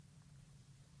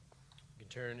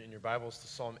Turn in your Bibles to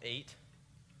Psalm 8.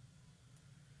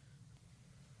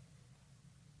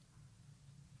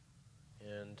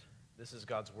 And this is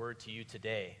God's word to you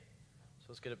today. So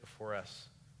let's get it before us.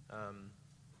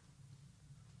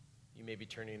 You may be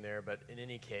turning there, but in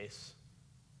any case,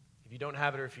 if you don't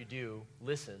have it or if you do,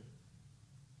 listen.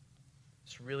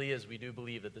 This really is, we do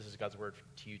believe that this is God's word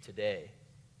to you today.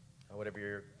 Whatever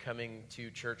you're coming to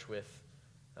church with,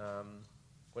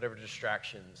 whatever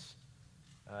distractions,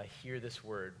 hear this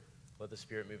word. Let the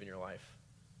Spirit move in your life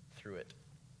through it.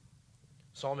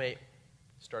 Psalm 8,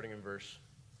 starting in verse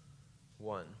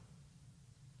 1.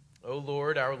 O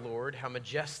Lord, our Lord, how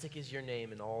majestic is your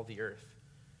name in all the earth.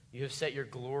 You have set your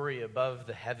glory above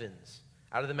the heavens.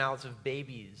 Out of the mouths of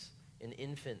babies and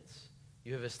infants,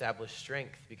 you have established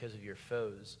strength because of your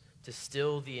foes, to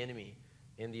still the enemy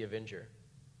and the avenger.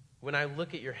 When I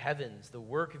look at your heavens, the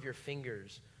work of your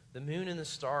fingers, the moon and the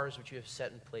stars which you have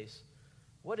set in place,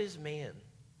 what is man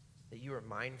that you are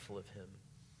mindful of him,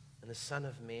 and the Son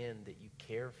of Man that you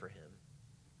care for him?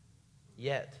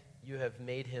 Yet you have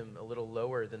made him a little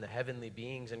lower than the heavenly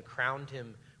beings and crowned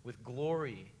him with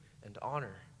glory and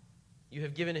honor. You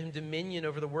have given him dominion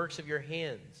over the works of your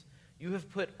hands. You have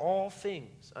put all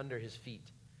things under his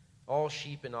feet, all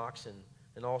sheep and oxen,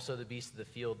 and also the beasts of the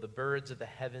field, the birds of the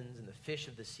heavens and the fish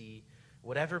of the sea,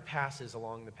 whatever passes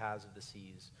along the paths of the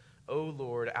seas. O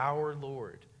Lord, our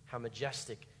Lord, how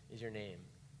majestic is your name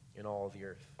in all the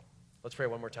earth. Let's pray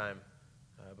one more time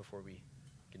before we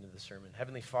get into the sermon.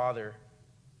 Heavenly Father,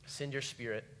 send your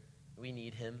Spirit. We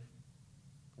need him.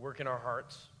 Work in our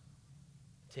hearts.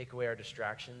 Take away our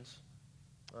distractions.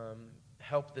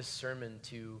 Help this sermon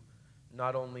to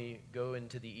not only go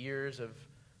into the ears of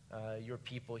your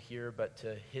people here, but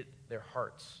to hit their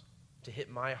hearts, to hit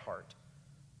my heart,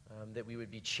 that we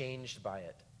would be changed by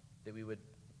it, that we would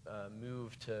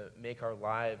move to make our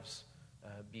lives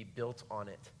be built on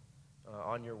it,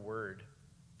 on your word.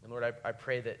 And Lord, I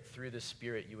pray that through the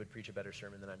Spirit you would preach a better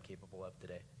sermon than I'm capable of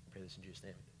today. I pray this in Jesus'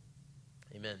 name.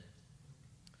 Amen.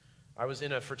 I was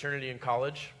in a fraternity in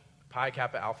college, Pi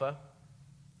Kappa Alpha,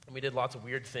 and we did lots of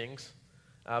weird things.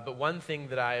 But one thing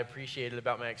that I appreciated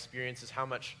about my experience is how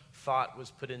much thought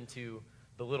was put into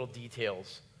the little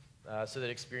details so that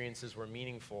experiences were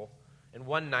meaningful. And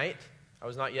one night, I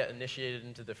was not yet initiated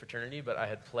into the fraternity, but I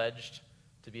had pledged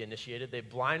to be initiated. They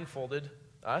blindfolded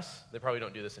us. They probably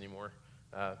don't do this anymore.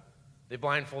 They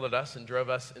blindfolded us and drove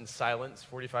us in silence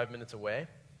 45 minutes away.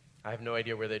 I have no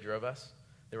idea where they drove us.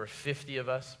 There were 50 of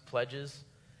us pledges,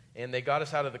 and they got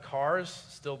us out of the cars,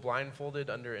 still blindfolded,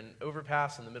 under an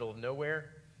overpass in the middle of nowhere.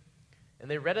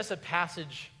 And they read us a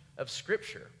passage of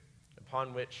Scripture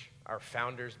upon which our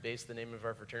founders based the name of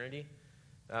our fraternity.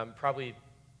 Probably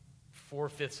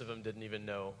 4/5 of them didn't even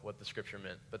know what the Scripture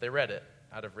meant, but they read it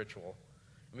out of ritual.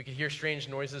 And we could hear strange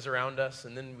noises around us,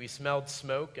 and then we smelled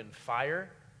smoke and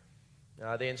fire.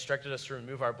 They instructed us to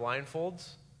remove our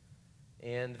blindfolds,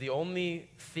 and the only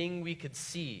thing we could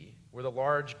see were the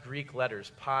large Greek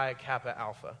letters, Pi Kappa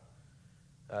Alpha,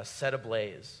 set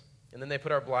ablaze. And then they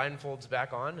put our blindfolds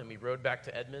back on, and we rode back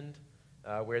to Edmond,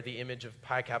 where the image of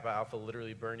Pi Kappa Alpha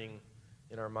literally burning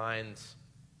in our minds,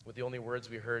 with the only words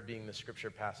we heard being the Scripture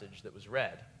passage that was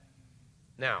read.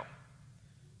 Now,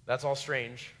 that's all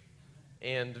strange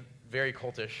and very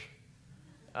cultish,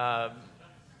 but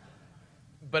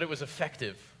it was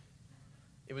effective.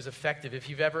 It was effective. If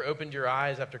you've ever opened your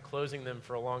eyes after closing them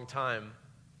for a long time,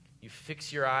 you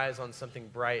fix your eyes on something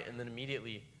bright and then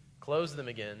immediately close them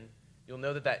again, you'll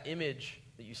know that that image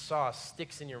that you saw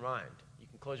sticks in your mind. You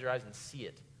can close your eyes and see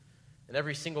it. And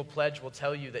every single pledge will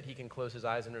tell you that he can close his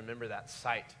eyes and remember that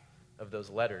sight of those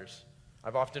letters.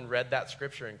 I've often read that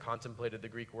Scripture and contemplated the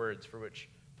Greek words for which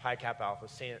Pi Kappa Alpha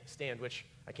stand, which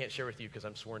I can't share with you because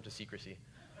I'm sworn to secrecy.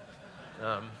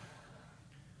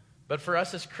 But for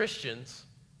us as Christians,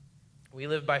 we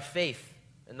live by faith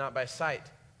and not by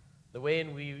sight. The way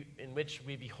in which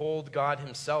we behold God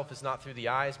himself is not through the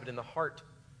eyes, but in the heart,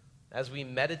 as we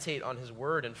meditate on his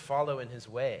word and follow in his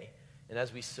way, and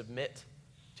as we submit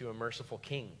to a merciful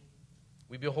king.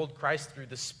 We behold Christ through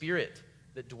the Spirit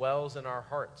that dwells in our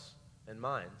hearts and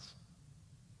minds.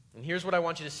 And here's what I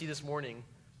want you to see this morning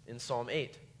in Psalm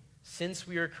 8. Since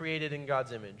we are created in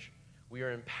God's image, we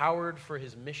are empowered for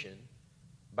his mission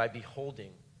by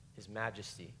beholding his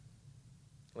majesty.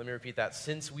 Let me repeat that.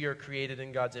 Since we are created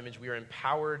in God's image, we are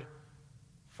empowered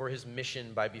for his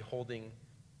mission by beholding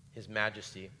his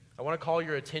majesty. I want to call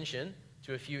your attention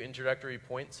to a few introductory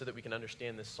points so that we can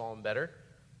understand this psalm better.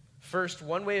 First,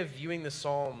 one way of viewing the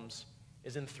Psalms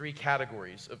is in three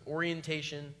categories of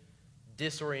orientation,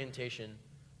 disorientation,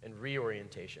 and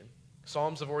reorientation.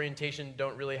 Psalms of orientation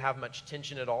don't really have much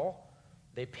tension at all.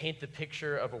 They paint the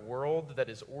picture of a world that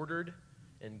is ordered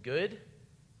and good.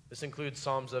 This includes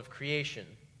psalms of creation,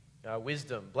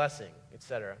 wisdom, blessing,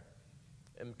 etc.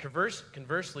 And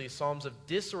conversely, psalms of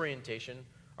disorientation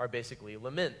are basically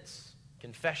laments,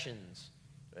 confessions,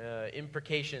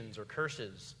 imprecations, or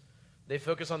curses. They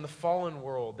focus on the fallen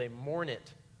world, they mourn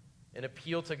it, and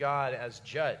appeal to God as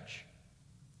judge.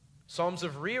 Psalms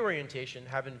of reorientation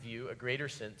have in view a greater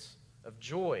sense of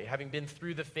joy. Having been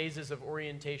through the phases of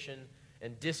orientation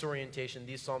and disorientation,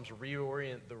 these psalms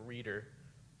reorient the reader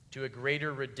to a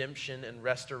greater redemption and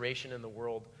restoration in the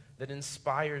world that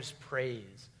inspires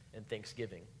praise and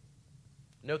thanksgiving.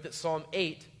 Note that Psalm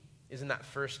 8 is in that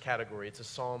first category. It's a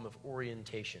psalm of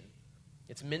orientation.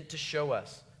 It's meant to show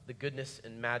us the goodness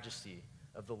and majesty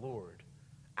of the Lord,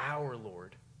 our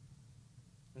Lord.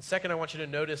 And second, I want you to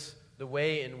notice the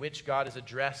way in which God is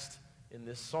addressed in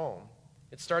this psalm.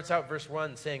 It starts out verse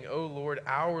 1 saying, "O Lord,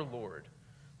 our Lord."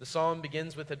 The psalm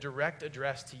begins with a direct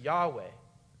address to Yahweh,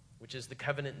 which is the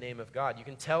covenant name of God. You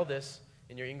can tell this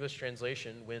in your English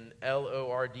translation when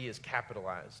Lord is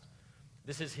capitalized.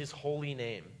 This is his holy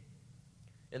name.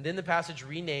 And then the passage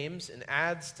renames and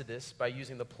adds to this by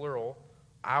using the plural,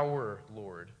 our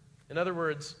Lord. In other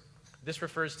words, this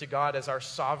refers to God as our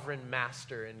sovereign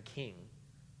master and king.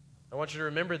 I want you to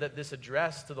remember that this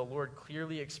address to the Lord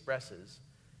clearly expresses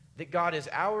that God is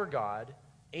our God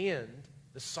and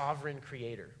the sovereign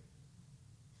creator.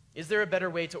 Is there a better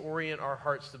way to orient our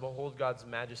hearts to behold God's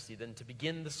majesty than to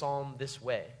begin the psalm this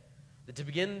way? That to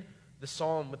begin the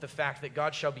psalm with the fact that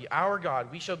God shall be our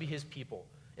God, we shall be his people,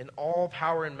 and all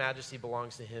power and majesty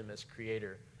belongs to him as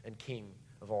creator and king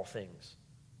of all things.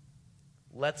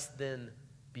 Let's then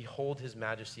behold his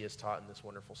majesty as taught in this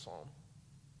wonderful psalm.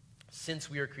 Since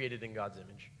we are created in God's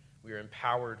image, we are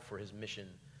empowered for his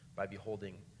mission by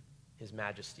beholding his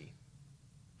majesty.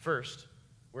 First,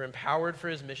 we're empowered for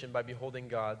his mission by beholding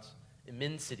God's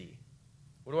immensity.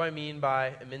 What do I mean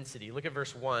by immensity? Look at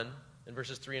verse 1 and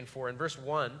verses 3 and 4. In verse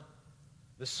 1,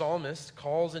 the psalmist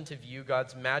calls into view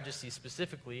God's majesty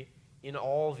specifically in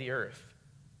all the earth.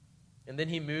 And then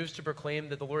he moves to proclaim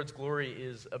that the Lord's glory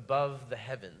is above the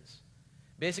heavens.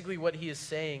 Basically, what he is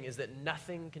saying is that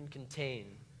nothing can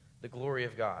contain the glory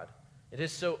of God. It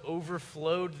has so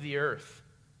overflowed the earth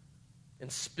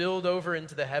and spilled over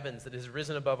into the heavens that it has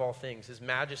risen above all things. His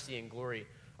majesty and glory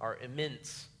are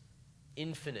immense,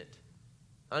 infinite,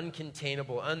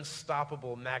 uncontainable,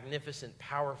 unstoppable, magnificent,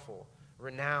 powerful,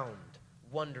 renowned,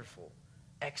 wonderful,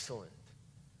 excellent,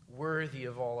 worthy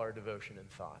of all our devotion and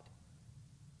thought.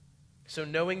 So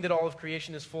knowing that all of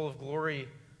creation is full of glory,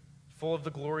 full of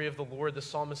the glory of the Lord, the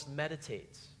psalmist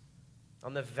meditates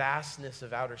on the vastness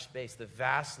of outer space, the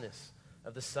vastness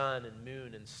of the sun and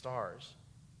moon and stars.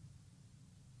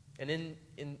 And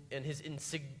his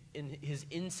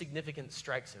insignificance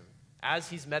strikes him as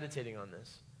he's meditating on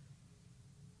this.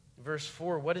 Verse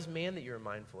 4, what is man that you are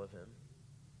mindful of him?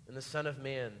 And the Son of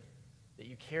Man that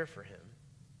you care for him?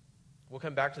 We'll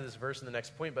come back to this verse in the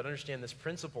next point, but understand this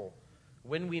principle.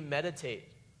 When we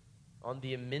meditate on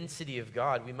the immensity of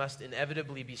God, we must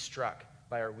inevitably be struck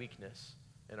by our weakness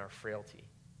and our frailty.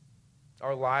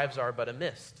 Our lives are but a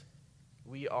mist.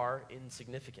 We are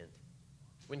insignificant.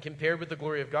 When compared with the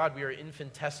glory of God, we are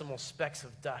infinitesimal specks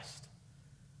of dust.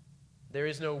 There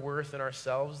is no worth in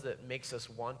ourselves that makes us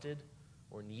wanted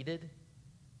or needed.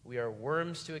 We are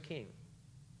worms to a king,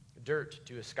 dirt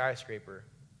to a skyscraper,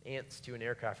 ants to an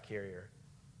aircraft carrier.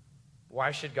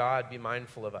 Why should God be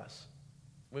mindful of us?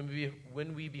 When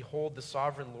we behold the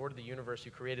sovereign Lord of the universe who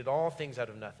created all things out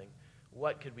of nothing,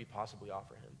 what could we possibly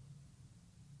offer him?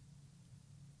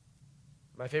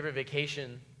 My favorite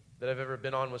vacation that I've ever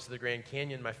been on was to the Grand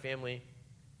Canyon. My family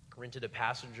rented a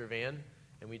passenger van,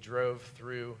 and we drove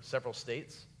through several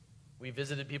states. We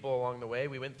visited people along the way.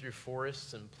 We went through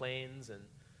forests and plains and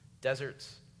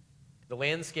deserts. The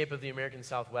landscape of the American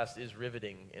Southwest is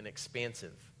riveting and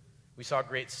expansive. We saw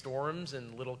great storms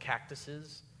and little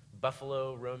cactuses,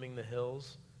 buffalo roaming the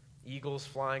hills, eagles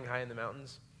flying high in the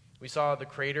mountains. We saw the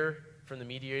crater from the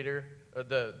meteor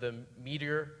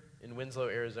in Winslow,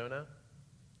 Arizona.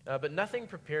 But nothing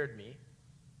prepared me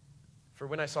for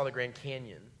when I saw the Grand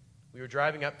Canyon. We were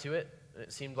driving up to it, and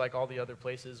it seemed like all the other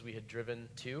places we had driven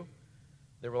to.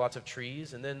 There were lots of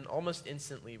trees, and then almost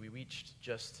instantly we reached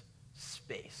just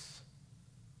space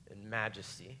and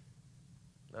majesty.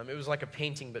 It was like a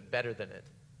painting, but better than it.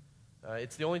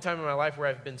 It's the only time in my life where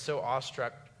I've been so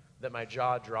awestruck that my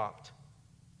jaw dropped.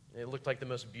 It looked like the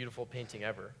most beautiful painting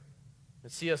ever.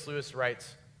 And C.S. Lewis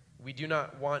writes, "We do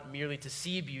not want merely to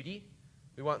see beauty.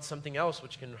 We want something else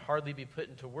which can hardly be put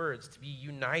into words, to be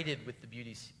united with the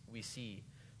beauty we see,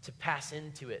 to pass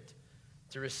into it,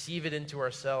 to receive it into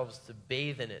ourselves, to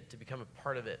bathe in it, to become a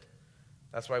part of it.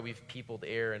 That's why we've peopled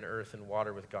air and earth and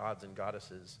water with gods and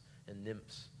goddesses and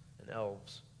nymphs and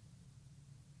elves.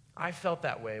 I felt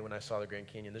that way when I saw the Grand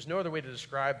Canyon. There's no other way to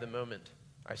describe the moment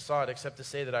I saw it except to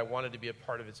say that I wanted to be a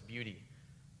part of its beauty.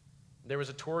 There was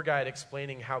a tour guide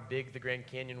explaining how big the Grand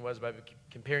Canyon was by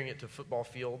comparing it to football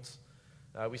fields.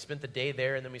 We spent the day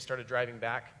there, and then we started driving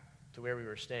back to where we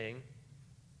were staying.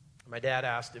 My dad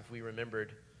asked if we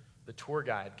remembered the tour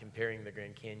guide comparing the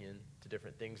Grand Canyon to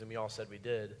different things, and we all said we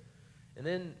did. And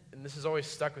then, and this has always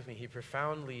stuck with me, he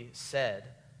profoundly said,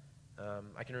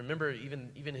 I can remember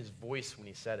even his voice when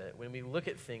he said it. When we look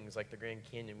at things like the Grand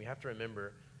Canyon, we have to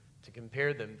remember to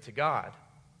compare them to God.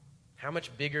 How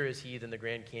much bigger is he than the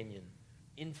Grand Canyon?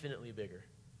 Infinitely bigger.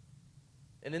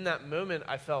 And in that moment,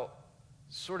 I felt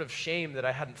sort of shame that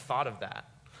I hadn't thought of that.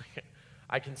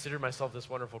 I considered myself this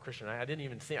wonderful Christian. I didn't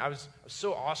even think, I was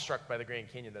so awestruck by the Grand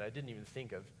Canyon that I didn't even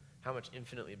think of how much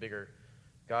infinitely bigger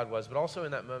God was. But also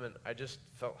in that moment, I just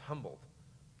felt humbled.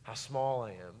 How small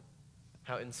I am.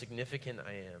 How insignificant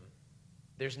I am.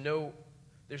 There's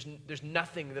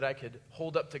nothing that I could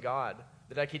hold up to God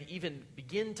that I could even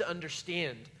begin to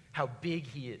understand how big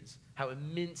he is, how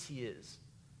immense he is.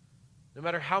 No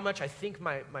matter how much I think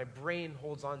my brain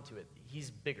holds on to it, he's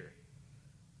bigger.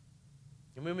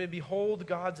 And when we behold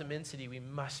God's immensity, we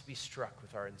must be struck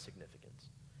with our insignificance.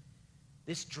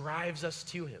 This drives us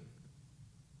to him.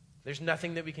 There's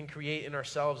nothing that we can create in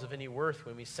ourselves of any worth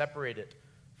when we separate it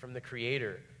from the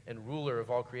creator and ruler of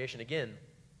all creation. Again,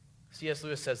 C.S.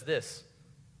 Lewis says this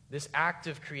act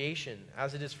of creation,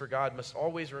 as it is for God, must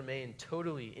always remain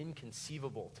totally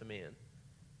inconceivable to man.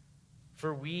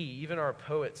 For we, even our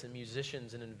poets and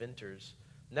musicians and inventors,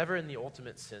 never in the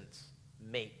ultimate sense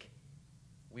make.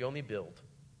 We only build.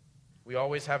 We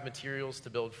always have materials to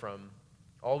build from.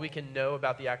 All we can know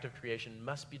about the act of creation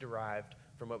must be derived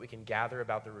from what we can gather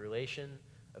about the relation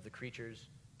of the creatures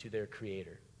to their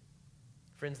creator.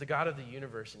 Friends, the God of the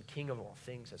universe and King of all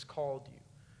things has called you,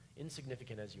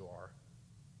 insignificant as you are,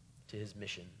 to his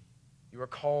mission. You are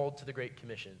called to the Great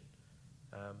Commission.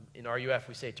 In RUF,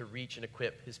 we say to reach and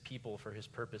equip his people for his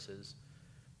purposes.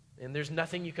 And there's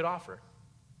nothing you could offer.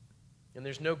 And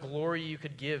there's no glory you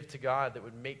could give to God that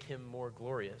would make him more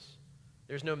glorious.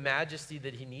 There's no majesty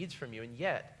that he needs from you, and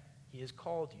yet he has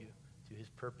called you to his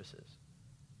purposes.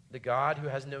 The God who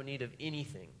has no need of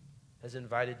anything has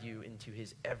invited you into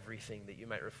his everything that you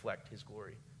might reflect his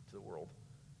glory to the world.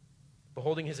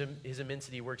 Beholding his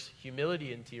immensity works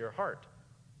humility into your heart.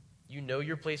 You know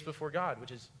your place before God,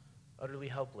 which is utterly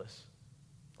helpless.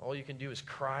 All you can do is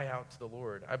cry out to the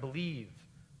Lord, I believe,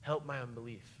 help my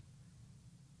unbelief.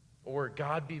 Or,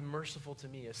 God, be merciful to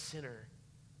me, a sinner.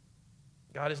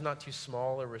 God is not too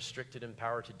small or restricted in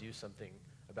power to do something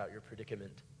about your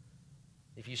predicament.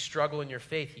 If you struggle in your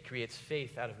faith, he creates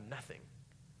faith out of nothing.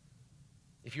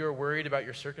 If you are worried about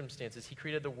your circumstances, he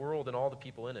created the world and all the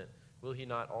people in it. Will he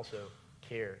not also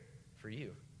care for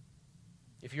you?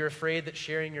 If you're afraid that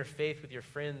sharing your faith with your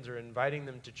friends or inviting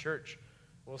them to church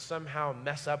will somehow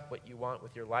mess up what you want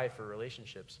with your life or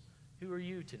relationships, who are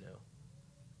you to know?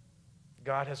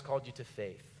 God has called you to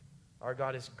faith. Our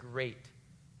God is great,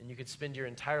 and you could spend your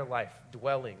entire life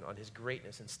dwelling on his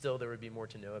greatness, and still there would be more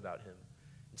to know about him.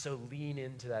 And so lean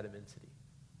into that immensity.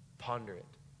 Ponder it.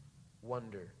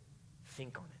 Wonder.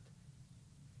 Think on it.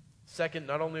 Second,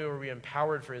 not only are we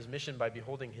empowered for his mission by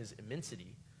beholding his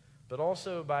immensity, but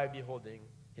also by beholding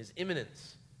his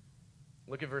immanence.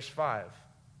 Look at verse 5.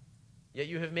 Yet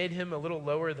you have made him a little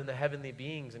lower than the heavenly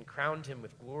beings and crowned him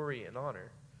with glory and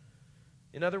honor.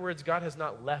 In other words, God has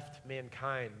not left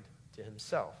mankind to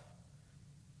himself.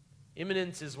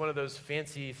 Immanence is one of those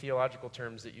fancy theological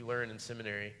terms that you learn in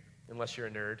seminary, unless you're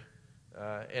a nerd,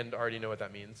 and already know what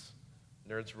that means.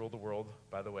 Nerds rule the world,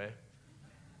 by the way.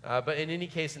 But in any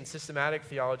case, in systematic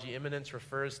theology, immanence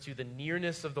refers to the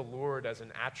nearness of the Lord as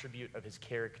an attribute of his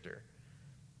character.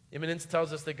 Immanence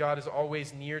tells us that God is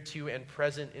always near to and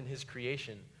present in his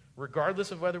creation,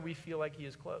 regardless of whether we feel like he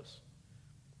is close.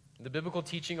 The biblical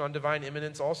teaching on divine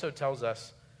immanence also tells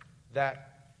us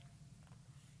that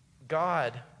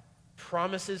God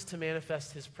promises to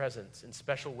manifest his presence in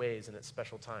special ways and at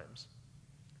special times.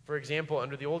 For example,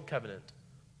 under the Old Covenant,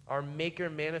 our Maker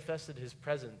manifested his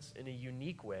presence in a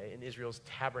unique way in Israel's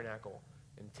tabernacle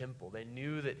and temple. They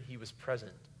knew that he was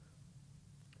present.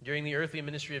 During the earthly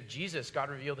ministry of Jesus, God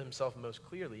revealed himself most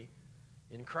clearly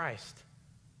in Christ,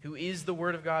 who is the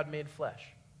Word of God made flesh.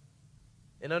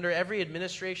 And under every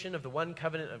administration of the one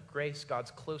covenant of grace, God's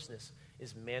closeness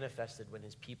is manifested when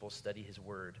his people study his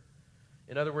word.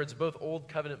 In other words, both Old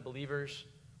Covenant believers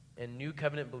and New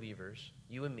Covenant believers,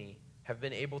 you and me, have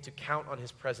been able to count on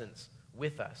his presence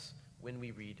with us when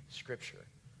we read Scripture,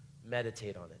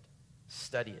 meditate on it,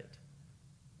 study it.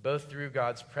 Both through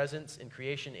God's presence in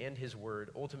creation and his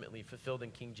word, ultimately fulfilled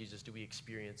in King Jesus, do we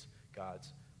experience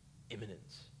God's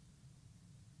immanence.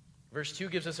 Verse 2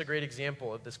 gives us a great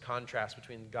example of this contrast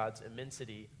between God's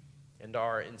immensity and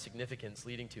our insignificance,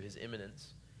 leading to his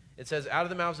immanence. It says, out of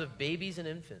the mouths of babies and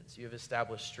infants you have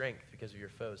established strength because of your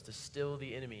foes, to still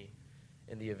the enemy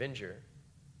and the avenger.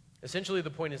 Essentially, the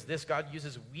point is this: God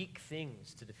uses weak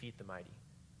things to defeat the mighty.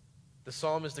 The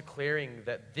psalm is declaring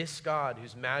that this God,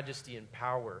 whose majesty and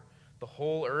power the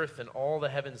whole earth and all the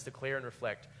heavens declare and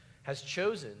reflect, has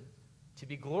chosen to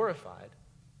be glorified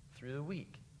through the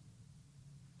weak,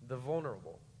 the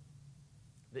vulnerable,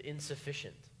 the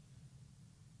insufficient.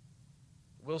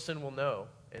 Wilson will know,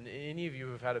 and any of you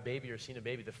who have had a baby or seen a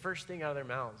baby, the first thing out of their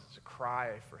mouths is a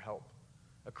cry for help,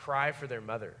 a cry for their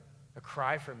mother, a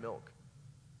cry for milk.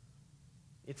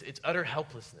 It's utter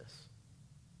helplessness.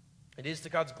 It is to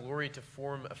God's glory to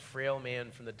form a frail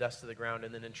man from the dust of the ground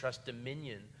and then entrust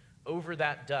dominion over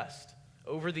that dust,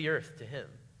 over the earth to him.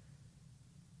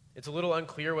 It's a little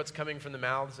unclear what's coming from the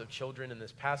mouths of children in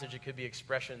this passage. It could be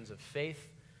expressions of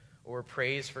faith or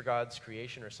praise for God's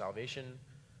creation or salvation,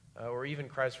 or even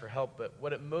cries for help. But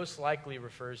what it most likely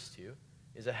refers to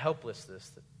is a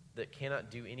helplessness that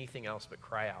cannot do anything else but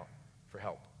cry out for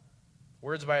help.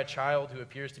 Words by a child who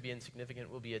appears to be insignificant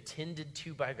will be attended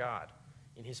to by God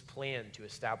in his plan to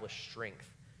establish strength,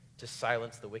 to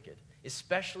silence the wicked,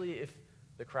 especially if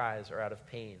the cries are out of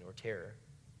pain or terror.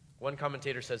 One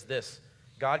commentator says this: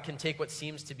 God can take what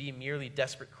seems to be merely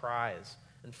desperate cries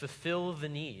and fulfill the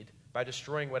need by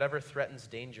destroying whatever threatens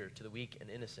danger to the weak and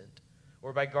innocent,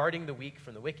 or by guarding the weak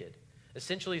from the wicked.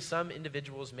 Essentially, some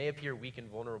individuals may appear weak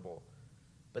and vulnerable,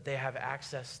 but they have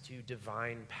access to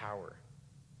divine power.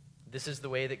 This is the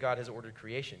way that God has ordered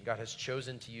creation. God has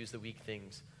chosen to use the weak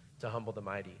things to humble the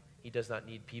mighty. He does not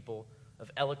need people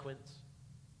of eloquence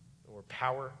or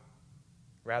power.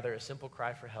 Rather, a simple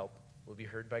cry for help will be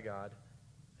heard by God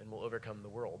and will overcome the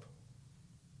world.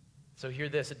 So hear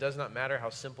this: it does not matter how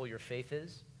simple your faith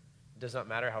is. It does not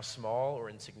matter how small or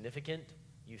insignificant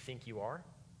you think you are.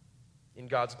 In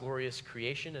God's glorious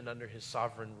creation and under his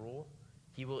sovereign rule,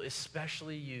 he will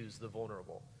especially use the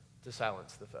vulnerable to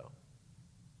silence the foe.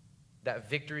 That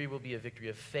victory will be a victory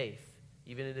of faith,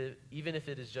 even if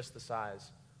it is just the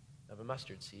size of a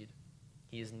mustard seed.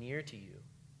 He is near to you.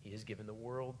 He has given the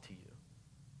world to you,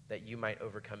 that you might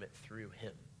overcome it through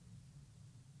him.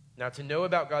 Now, to know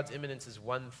about God's immanence is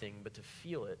one thing, but to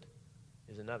feel it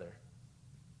is another.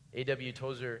 A.W.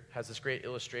 Tozer has this great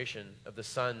illustration of the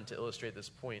sun to illustrate this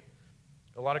point.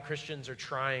 A lot of Christians are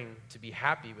trying to be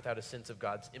happy without a sense of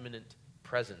God's immanent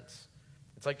presence.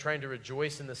 It's like trying to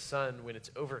rejoice in the sun when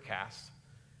it's overcast.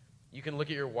 You can look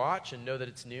at your watch and know that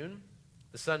it's noon.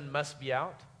 The sun must be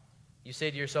out. You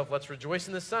say to yourself, let's rejoice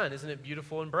in the sun. Isn't it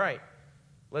beautiful and bright?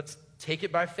 Let's take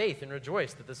it by faith and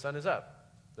rejoice that the sun is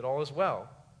up, that all is well.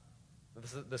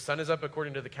 The sun is up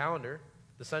according to the calendar.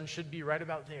 The sun should be right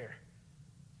about there.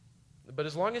 But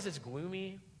as long as it's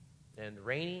gloomy and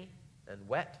rainy and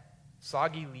wet,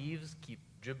 soggy leaves keep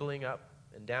dribbling up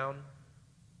and down,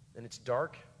 and it's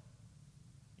dark,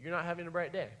 you're not having a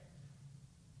bright day.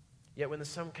 Yet when the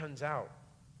sun comes out,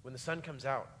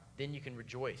 then you can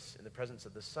rejoice in the presence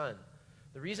of the sun.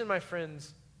 The reason, my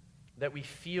friends, that we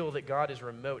feel that God is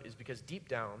remote is because deep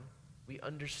down we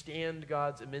understand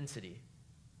God's immensity,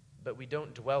 but we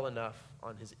don't dwell enough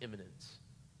on his immanence.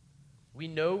 We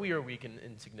know we are weak and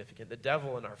insignificant. The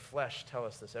devil and our flesh tell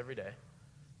us this every day.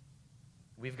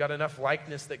 We've got enough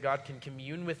likeness that God can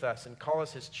commune with us and call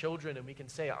us his children, and we can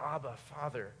say, Abba,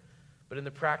 Father. But in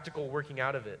the practical working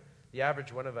out of it, the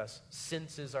average one of us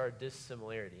senses our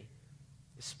dissimilarity,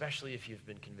 especially if you've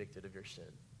been convicted of your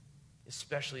sin,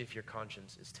 especially if your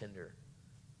conscience is tender.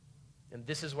 And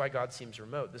this is why God seems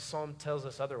remote. This psalm tells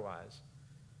us otherwise.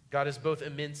 God is both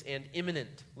immense and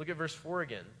immanent. Look at verse 4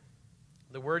 again.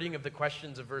 The wording of the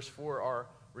questions of verse 4 are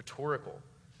rhetorical,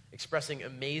 expressing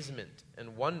amazement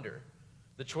and wonder.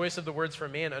 The choice of the words for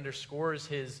man underscores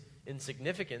his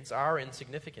insignificance, our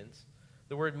insignificance.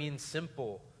 The word means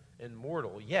simple and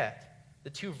mortal, yet the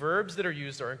two verbs that are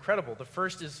used are incredible. The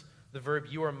first is the verb,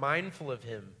 you are mindful of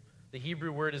him. The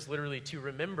Hebrew word is literally to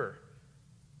remember,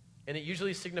 and it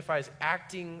usually signifies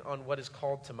acting on what is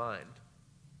called to mind.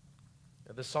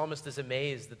 Now, the psalmist is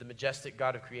amazed that the majestic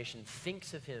God of creation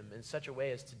thinks of him in such a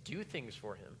way as to do things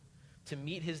for him, to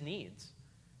meet his needs.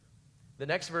 The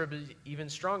next verb is even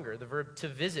stronger. The verb to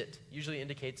visit usually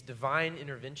indicates divine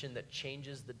intervention that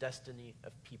changes the destiny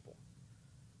of people.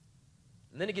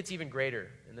 And then it gets even greater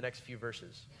in the next few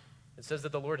verses. It says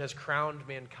that the Lord has crowned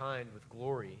mankind with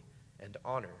glory and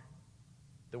honor.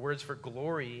 The words for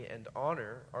glory and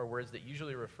honor are words that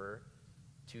usually refer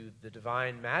to the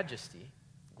divine majesty.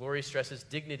 Glory stresses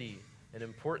dignity and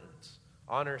importance.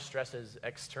 Honor stresses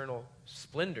external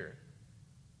splendor.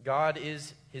 God in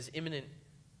his imminent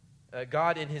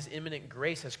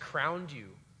grace has crowned you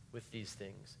with these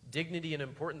things. Dignity and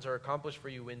importance are accomplished for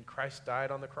you when Christ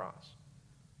died on the cross.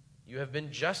 You have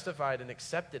been justified and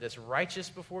accepted as righteous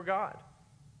before God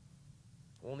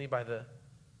only by the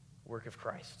work of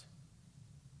Christ.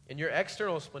 And your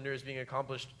external splendor is being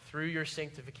accomplished through your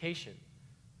sanctification.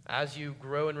 As you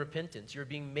grow in repentance, you're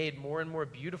being made more and more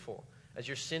beautiful as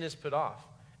your sin is put off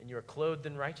and you are clothed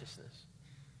in righteousness.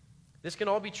 This can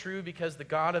all be true because the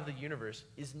God of the universe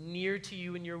is near to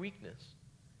you in your weakness.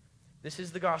 This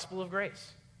is the gospel of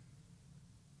grace.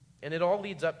 And it all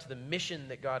leads up to the mission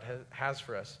that God has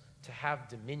for us, to have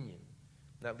dominion.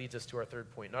 And that leads us to our third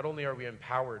point. Not only are we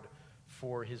empowered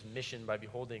for his mission by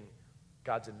beholding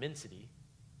God's immensity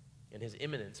and his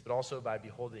immanence, but also by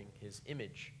beholding his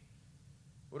image.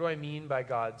 What do I mean by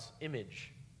God's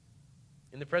image?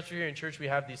 In the Presbyterian Church, we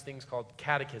have these things called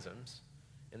catechisms.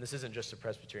 And this isn't just a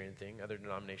Presbyterian thing. Other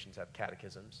denominations have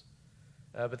catechisms.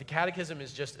 But the catechism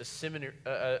is just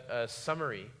a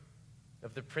summary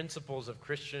of the principles of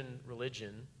Christian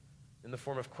religion in the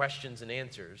form of questions and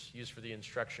answers used for the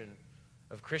instruction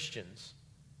of Christians.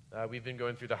 We've been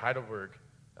going through the Heidelberg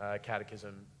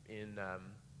Catechism in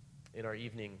our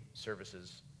evening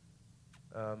services.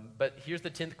 But here's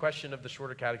the 10th question of the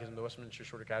Shorter Catechism, the Westminster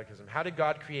Shorter Catechism. How did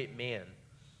God create man?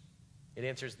 It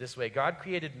answers this way. God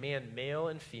created man, male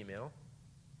and female,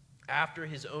 after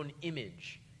his own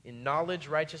image, in knowledge,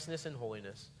 righteousness, and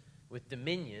holiness, with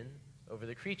dominion over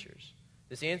the creatures.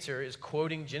 This answer is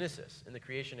quoting Genesis in the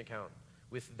creation account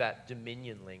with that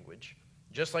dominion language,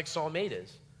 just like Psalm 8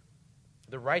 is.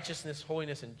 The righteousness,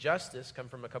 holiness, and justice come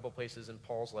from a couple places in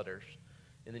Paul's letters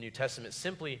in the New Testament.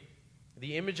 Simply,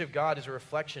 the image of God is a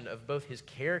reflection of both his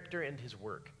character and his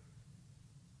work.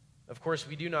 Of course,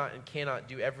 we do not and cannot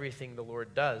do everything the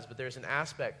Lord does, but there's an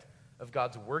aspect of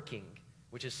God's working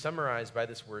which is summarized by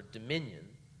this word dominion.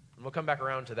 And we'll come back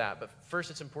around to that. But first,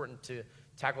 it's important to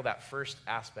tackle that first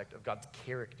aspect of God's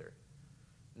character,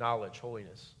 knowledge,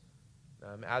 holiness,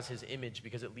 as his image,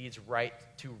 because it leads right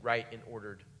to right and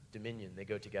ordered dominion. They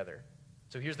go together.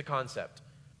 So here's the concept.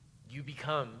 You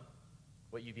become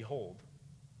what you behold.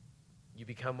 You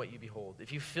become what you behold.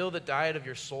 If you fill the diet of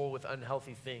your soul with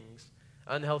unhealthy things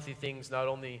not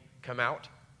only come out,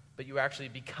 but you actually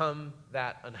become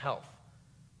that unhealth.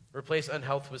 Replace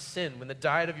unhealth with sin. When the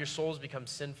diet of your souls becomes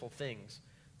sinful things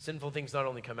not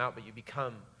only come out, but you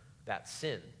become that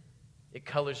sin. It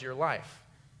colors your life.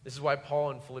 This is why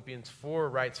Paul in Philippians 4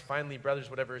 writes, "Finally, brothers,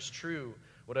 whatever is true,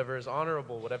 whatever is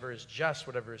honorable, whatever is just,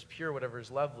 whatever is pure, whatever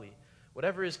is lovely,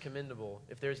 whatever is commendable,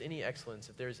 if there is any excellence,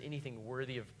 if there is anything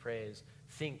worthy of praise,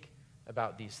 think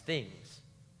about these things."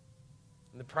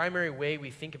 And the primary way we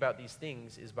think about these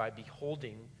things is by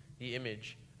beholding the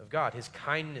image of God, his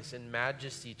kindness and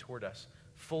majesty toward us,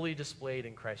 fully displayed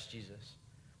in Christ Jesus.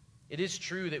 It is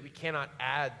true that we cannot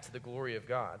add to the glory of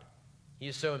God. He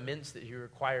is so immense that he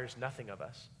requires nothing of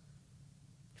us.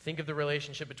 Think of the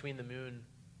relationship between the moon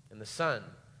and the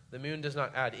sun. The moon does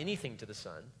not add anything to the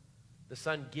sun. The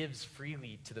sun gives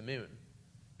freely to the moon.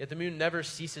 Yet the moon never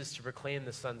ceases to proclaim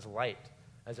the sun's light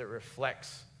as it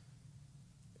reflects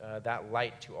that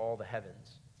light to all the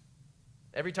heavens.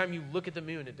 Every time you look at the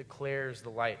moon, it declares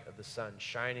the light of the sun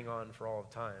shining on for all of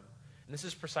time. And this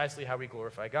is precisely how we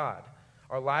glorify God.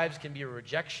 Our lives can be a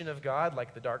rejection of God,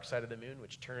 like the dark side of the moon,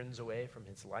 which turns away from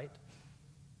his light.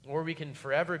 Or we can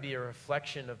forever be a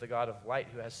reflection of the God of light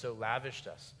who has so lavished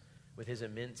us with his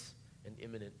immense and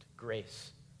imminent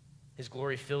grace. His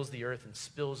glory fills the earth and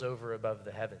spills over above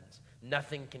the heavens.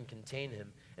 Nothing can contain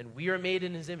him. And we are made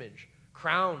in his image,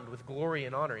 crowned with glory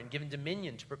and honor, and given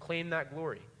dominion to proclaim that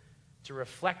glory, to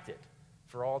reflect it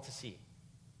for all to see.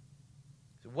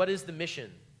 So what is the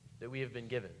mission that we have been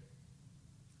given?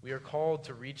 We are called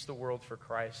to reach the world for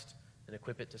Christ and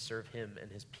equip it to serve him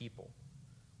and his people.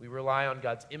 We rely on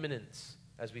God's immanence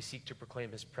as we seek to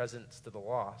proclaim his presence to the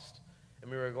lost. And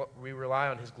we rely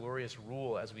on his glorious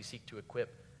rule as we seek to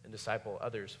equip and disciple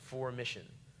others for mission,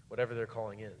 whatever their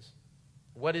calling is.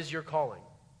 What is your calling?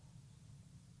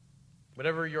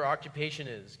 Whatever your occupation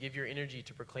is, give your energy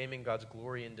to proclaiming God's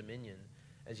glory and dominion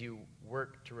as you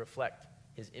work to reflect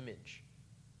his image.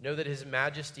 Know that his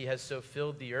majesty has so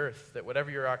filled the earth that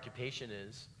whatever your occupation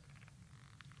is,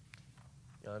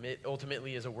 it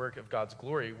ultimately is a work of God's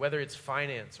glory, whether it's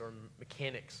finance or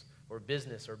mechanics or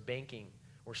business or banking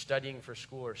or studying for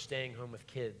school or staying home with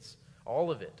kids.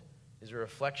 All of it is a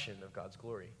reflection of God's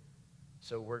glory.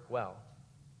 So work well.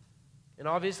 And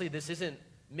obviously this isn't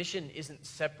mission isn't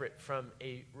separate from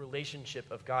a relationship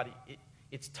of God.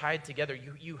 It's tied together.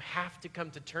 You have to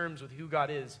come to terms with who God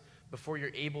is before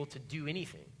you're able to do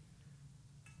anything.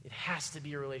 It has to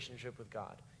be a relationship with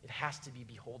God. It has to be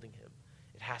beholding him.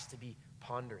 It has to be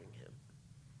pondering him.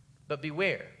 But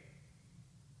beware.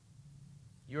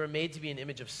 You are made to be an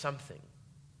image of something.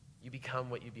 You become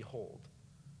what you behold.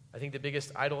 I think the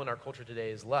biggest idol in our culture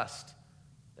today is lust.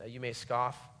 You may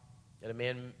scoff at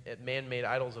man-made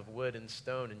idols of wood and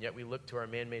stone, and yet we look to our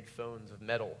man-made phones of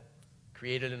metal,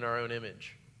 created in our own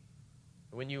image.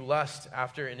 When you lust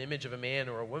after an image of a man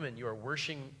or a woman, you are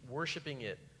worshiping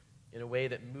it in a way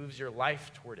that moves your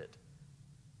life toward it.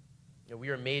 We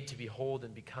are made to behold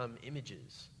and become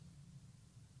images.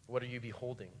 What are you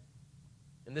beholding?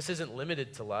 And this isn't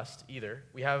limited to lust either.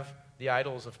 We have the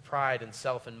idols of pride and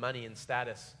self and money and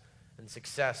status and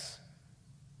success.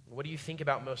 What do you think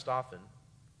about most often?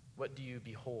 What do you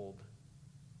behold?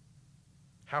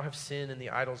 How have sin and the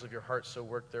idols of your heart so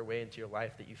worked their way into your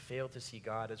life that you fail to see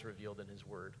God as revealed in his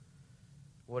word?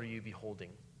 What are you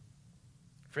beholding?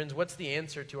 Friends, what's the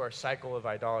answer to our cycle of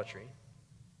idolatry?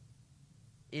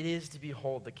 It is to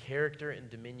behold the character and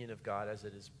dominion of God as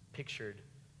it is pictured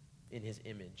in his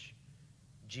image.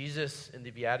 Jesus in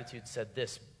the Beatitudes said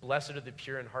this, "Blessed are the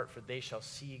pure in heart, for they shall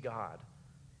see God."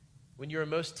 When you are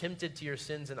most tempted to your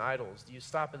sins and idols, do you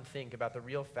stop and think about the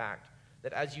real fact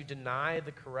that as you deny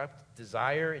the corrupt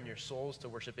desire in your souls to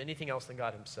worship anything else than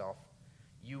God himself,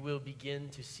 you will begin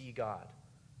to see God.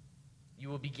 You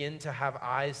will begin to have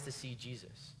eyes to see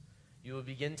Jesus. You will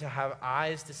begin to have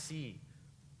eyes to see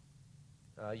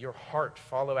your heart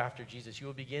follow after Jesus. You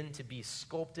will begin to be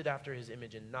sculpted after his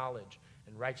image in knowledge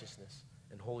and righteousness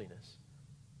and holiness.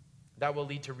 That will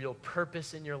lead to real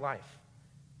purpose in your life.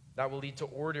 That will lead to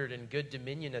ordered and good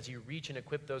dominion as you reach and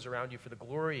equip those around you for the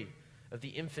glory of the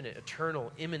infinite,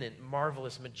 eternal, immanent,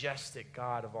 marvelous, majestic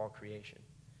God of all creation.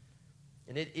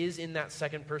 And it is in that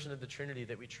second person of the Trinity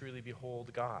that we truly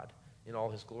behold God in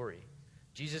all his glory.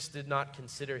 Jesus did not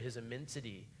consider his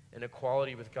immensity and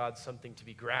equality with God something to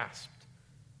be grasped,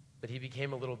 but he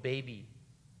became a little baby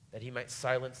that he might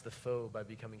silence the foe by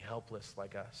becoming helpless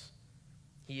like us.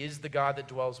 He is the God that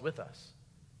dwells with us,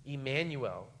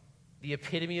 Emmanuel, the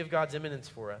epitome of God's immanence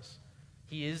for us.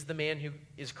 He is the man who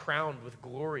is crowned with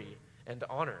glory and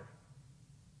honor.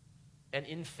 And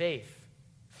in faith,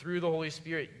 through the Holy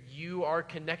Spirit, you are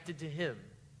connected to him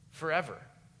forever.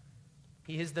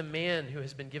 He is the man who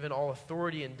has been given all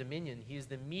authority and dominion. He is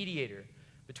the mediator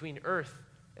between earth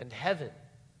and heaven.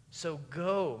 So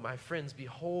go, my friends,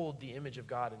 behold the image of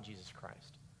God in Jesus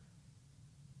Christ.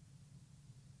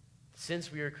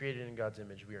 Since we are created in God's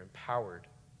image, we are empowered.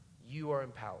 You are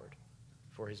empowered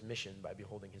for his mission by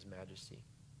beholding his majesty.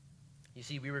 You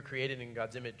see, we were created in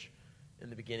God's image in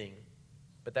the beginning,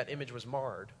 but that image was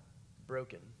marred,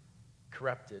 broken,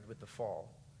 corrupted with the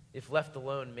fall. If left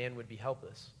alone, man would be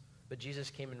helpless. But Jesus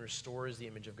came and restores the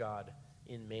image of God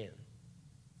in man.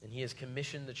 And he has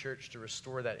commissioned the church to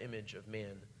restore that image of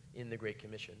man in the Great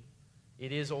Commission.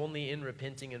 It is only in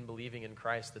repenting and believing in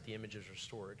Christ that the image is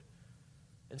restored.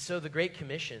 And so the Great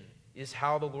Commission is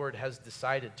how the Lord has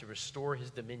decided to restore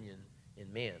his dominion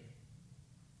in man.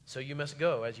 So you must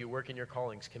go as you work in your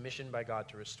callings, commissioned by God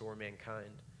to restore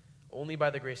mankind, only by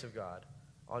the grace of God,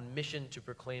 on mission to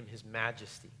proclaim his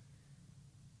majesty.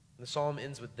 And the psalm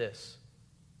ends with this,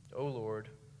 "O Lord,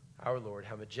 our Lord,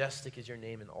 how majestic is your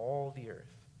name in all the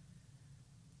earth."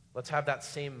 Let's have that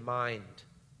same mind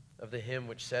of the hymn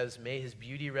which says, "May his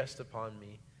beauty rest upon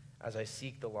me as I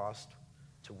seek the lost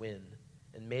to win,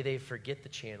 and may they forget the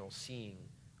channel, seeing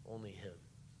only him."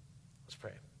 Let's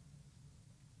pray.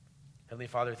 Heavenly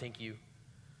Father, thank you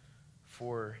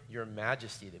for your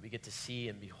majesty that we get to see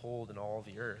and behold in all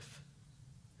the earth.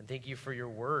 And thank you for your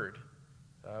word,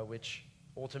 which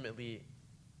ultimately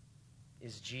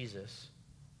is Jesus.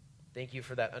 Thank you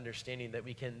for that understanding that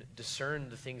we can discern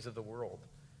the things of the world,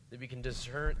 that we can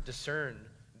discern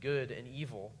good and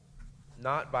evil,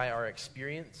 not by our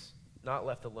experience, not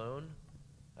left alone,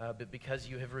 but because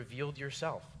you have revealed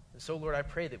yourself. And so, Lord, I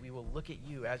pray that we will look at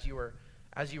you as you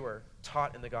are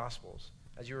taught in the Gospels,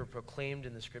 as you are proclaimed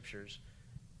in the Scriptures.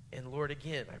 And Lord,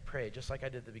 again, I pray, just like I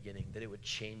did at the beginning, that it would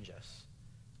change us,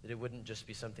 that it wouldn't just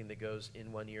be something that goes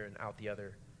in one ear and out the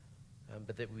other,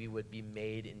 but that we would be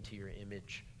made into your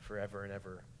image forever and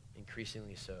ever,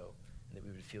 increasingly so, and that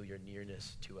we would feel your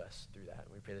nearness to us through that.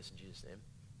 And we pray this in Jesus' name.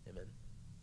 Amen.